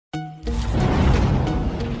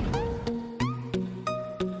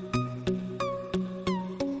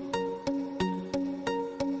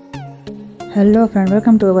Hello friend,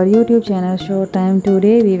 welcome to our YouTube channel ShowTime.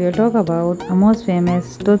 Today we will talk about a most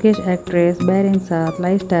famous Turkish actress Beren Saat,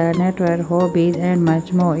 lifestyle, network, hobbies and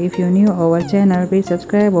much more. If you new our channel, please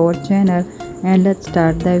subscribe our channel and let's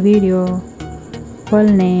start the video. Full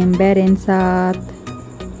name Beren Saat,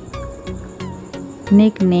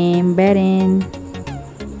 nickname Beren,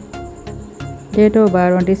 date of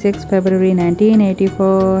birth 26 February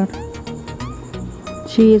 1984.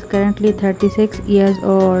 She is currently 36 years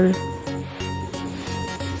old.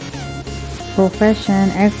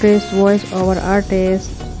 Profession actress, voice over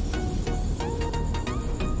artist.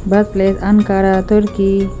 Birthplace Ankara,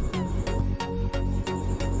 Turkey.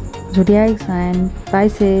 Zodiac sign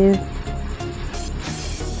Pisces.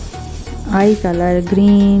 Eye color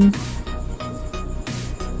green.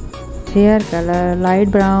 Hair color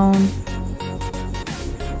light brown.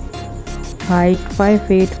 Height 5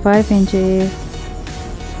 feet 5 inches.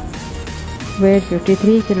 Weight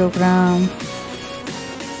 53 kilograms.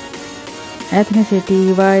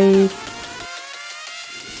 Ethnicity white.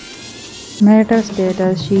 Marital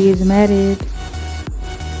status, she is married.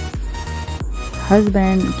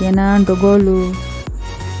 Husband Kenan Doğulu.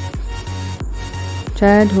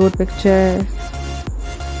 Childhood picture.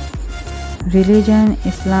 Religion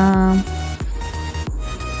Islam.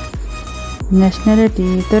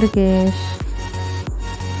 Nationality Turkish.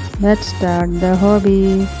 Let's start the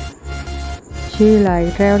hobby. She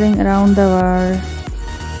likes traveling around the world.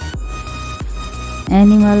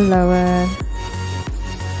 Animal lover,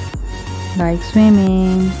 like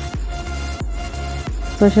swimming.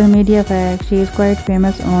 Social media fact, she is quite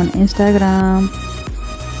famous on Instagram.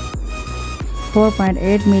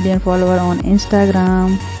 4.8 million followers on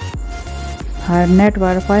Instagram. Her net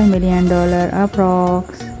worth $5 million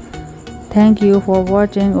approx. Thank you for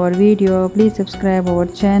watching our video. Please subscribe our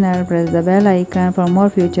channel, press the bell icon for more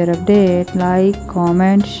future updates. Like,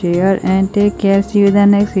 comment, share and take care. See you in the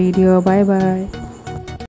next video. Bye bye.